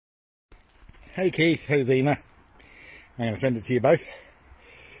Hey Keith, hey Zena. I'm going to send it to you both.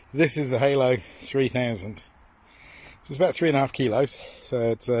 This is the Halo 3000. So it's about 3.5 kilos, so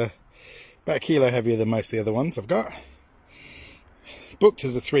it's about a kilo heavier than most of the other ones I've got. Booked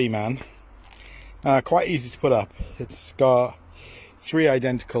as a 3-man. Quite easy to put up. It's got 3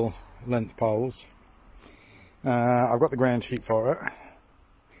 identical length poles. I've got the ground sheet for it.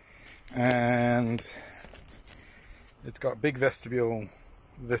 And it's got a big vestibule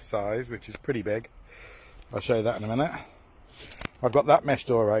this size, which is pretty big. I'll show you that in a minute. I've got that mesh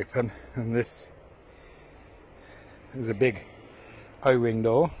door open, and this is a big O-ring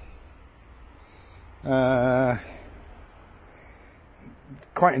door. Quite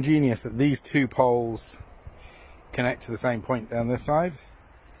ingenious that these 2 poles connect to the same point down this side.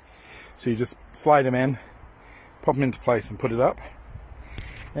 So you just slide them in, pop them into place and put it up.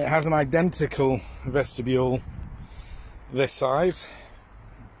 It has an identical vestibule this size,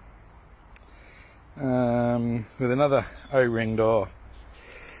 with another O-ring door.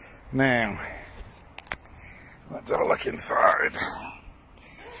 Now, let's have a look inside.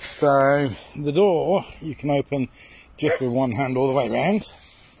 So, the door you can open just with one hand all the way around,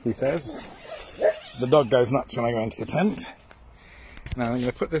 he says. The dog goes nuts when I go into the tent. Now, I'm going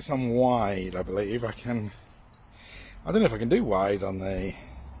to put this on wide, I believe. I don't know if I can do wide on the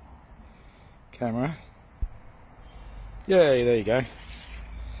camera. Yay, there you go.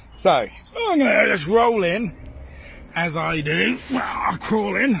 So, I'm going to just roll in, as I do. Well, I'll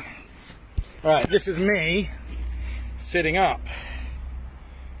crawl in. Right, this is me sitting up,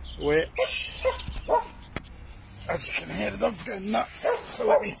 which, as you can hear, the dog's going nuts. So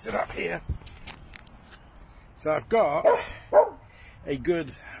let me sit up here. So I've got a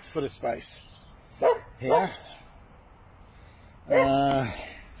good foot of space here.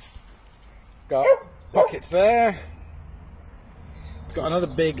 Got pockets there. It's got another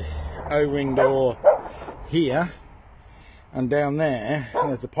big O-ring door here, and down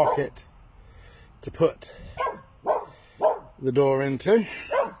there's a pocket to put the door into.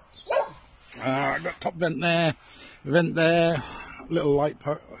 I've got top vent there, little light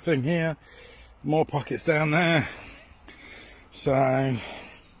thing here, more pockets down there. So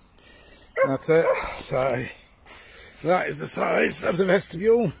that's it. So that is the size of the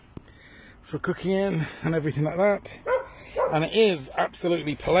vestibule for cooking in and everything like that. And it is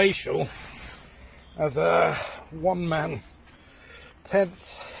absolutely palatial as a 1-man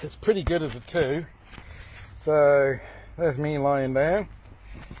tent. It's pretty good as a 2. So there's me lying down.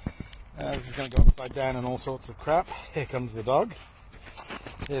 This is going to go upside down and all sorts of crap. Here comes the dog.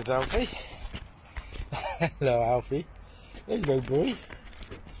 Here's Alfie. Hello, Alfie. Hello, boy.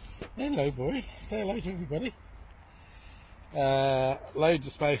 Hello, boy. Say hello to everybody. Loads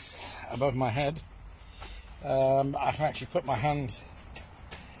of space above my head. I can actually put my hand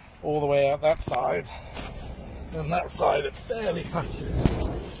all the way out that side, and that side it barely touches.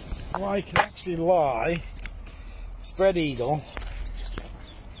 So I can actually lie spread eagle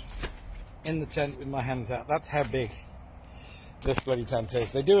in the tent with my hands out. That's how big this bloody tent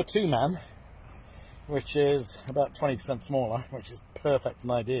is. They do a 2-man, which is about 20% smaller, which is perfect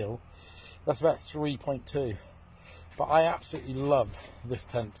and ideal. That's about 3.2. But I absolutely love this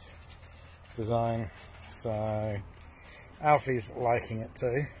tent design. So Alfie's liking it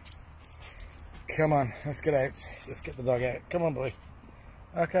too. Come on, let's get out. Let's get the dog out. Come on, boy.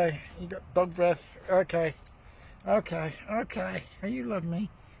 Okay, you got dog breath. Okay. Okay. Okay. You love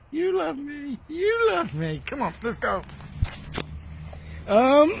me. You love me. You love me. Come on, let's go.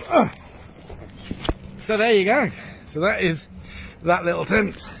 So there you go. So that is that little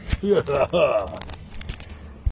tent.